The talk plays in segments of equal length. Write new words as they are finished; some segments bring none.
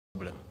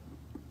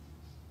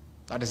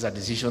That is a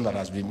decision that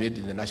has been made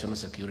in the National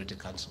Security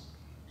Council,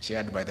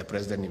 shared by the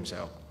President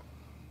himself.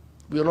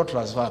 We will not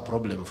transfer a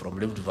problem from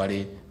Rift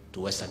Valley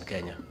to Western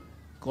Kenya,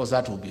 because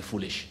that would be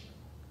foolish.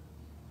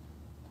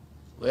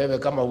 Wewe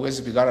kama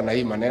huwezi pigana na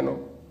hii maneno,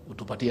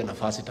 utupatie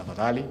nafasi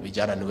tafadhali,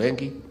 vijana ni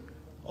wengi,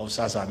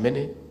 officers are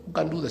many, who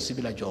can do the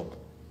similar job.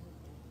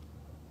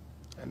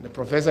 And the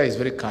professor is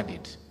very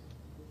candid.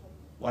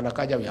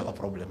 Wanakaja, we have a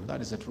problem.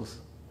 That is the truth.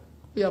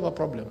 We have a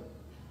problem.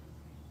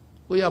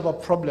 We have a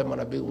problem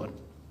and a big one.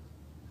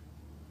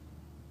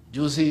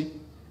 Juzi,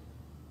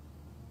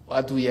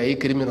 watu ya hii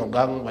criminal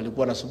gang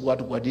walikuwa nasumbua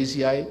watu kwa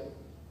DCI,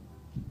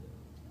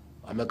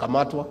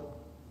 wamekamatwa,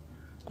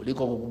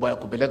 kuliko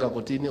kupeleka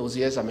kotini.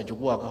 OCS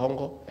amechukua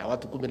hongo ya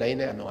watu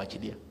 14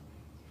 amewaachilia.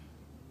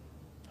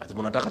 Ati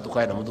mnataka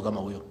tukae na mtu kama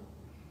huyo?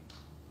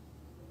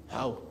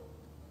 How?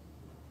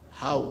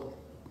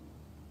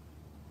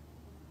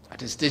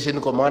 At a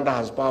station commander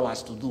has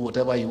powers to do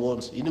whatever he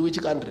wants. In which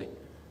country?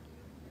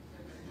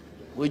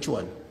 Which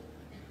one?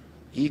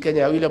 Hii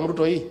Kenya William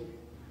Ruto hii?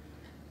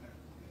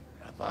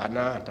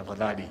 Hapana,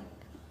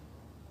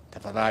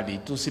 tafadhali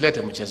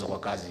tusilete mchezo kwa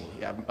kazi.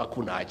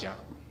 Hakuna haja.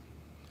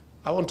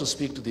 I want to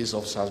speak to these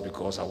officers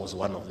because I was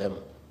one of them.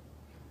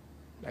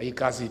 Na hii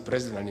kazi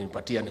president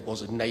ananipatia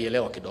because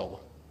ninaielewa kidogo.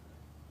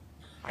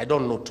 I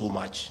don't know too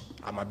much.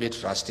 I'm a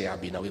bit rusty.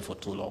 I've been away for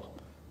too long.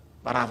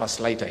 But I have a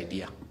slight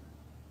idea.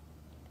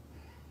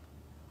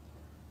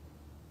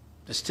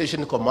 The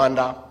station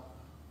commander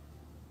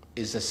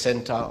is the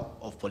center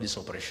of police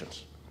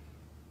operations.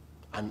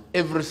 And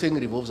everything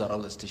revolves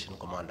around the station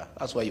commander.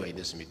 That's why you are in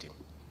this meeting.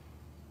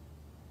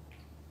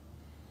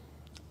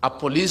 A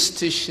police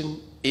station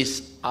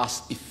is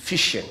as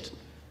efficient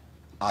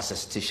as a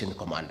station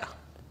commander.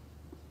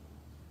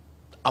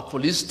 A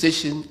police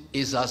station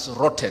is as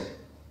rotten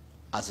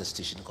as a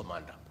station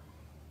commander.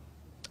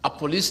 A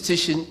police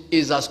station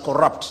is as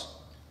corrupt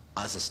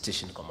as a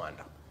station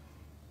commander.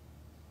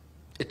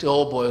 It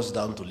all boils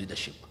down to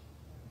leadership.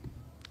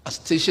 A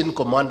station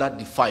commander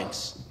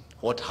defines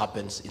what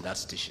happens in that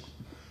station.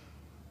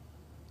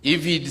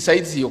 If he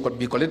decides he will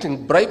be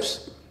collecting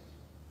bribes,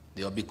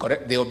 they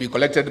will be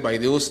collected by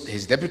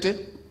his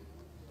deputy,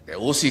 the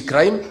OC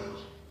crime,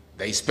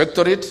 the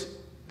inspectorate,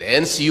 the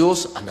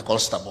NCOs, and the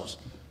constables,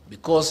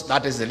 because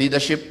that is the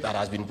leadership that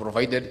has been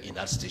provided in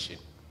that station.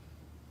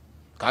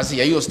 Kazi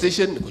ya hiyo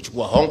station ni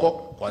kuchukua hongo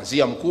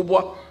kuanzia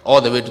mkubwa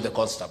all the way to the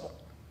constable.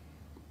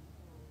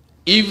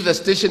 If the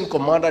station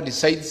commander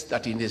decides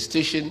that in the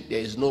station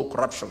there is no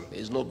corruption,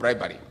 there is no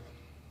bribery,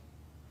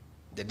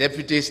 the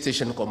deputy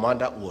station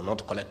commander will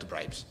not collect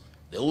bribes.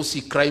 The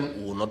OC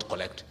crime will not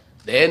collect.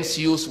 The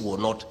NCOs will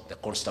not. The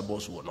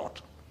constables will not.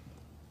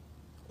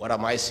 What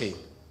am I saying?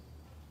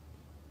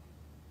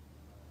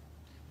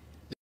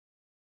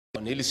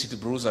 On illicit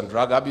brews and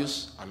drug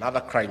abuse and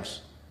other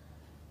crimes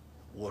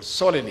will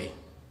solely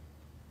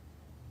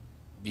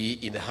be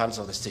in the hands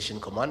of the station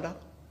commander,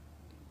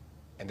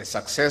 and the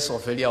success or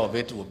failure of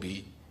it will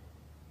be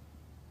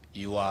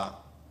your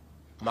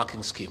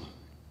marking scheme.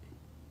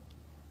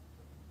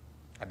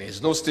 And there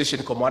is no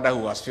station commander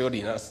who has failed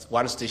in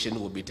one station who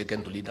will be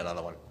taken to lead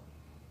another one.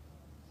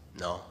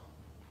 No.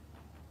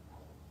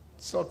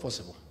 It's not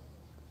possible.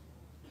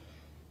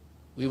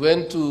 We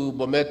went to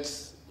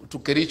Bomet, to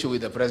Kericho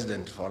with the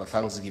president for a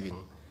Thanksgiving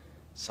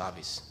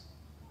service.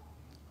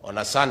 On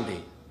a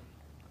Sunday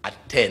at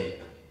 10,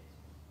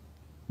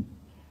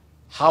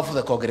 half of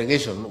the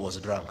congregation was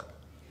drunk.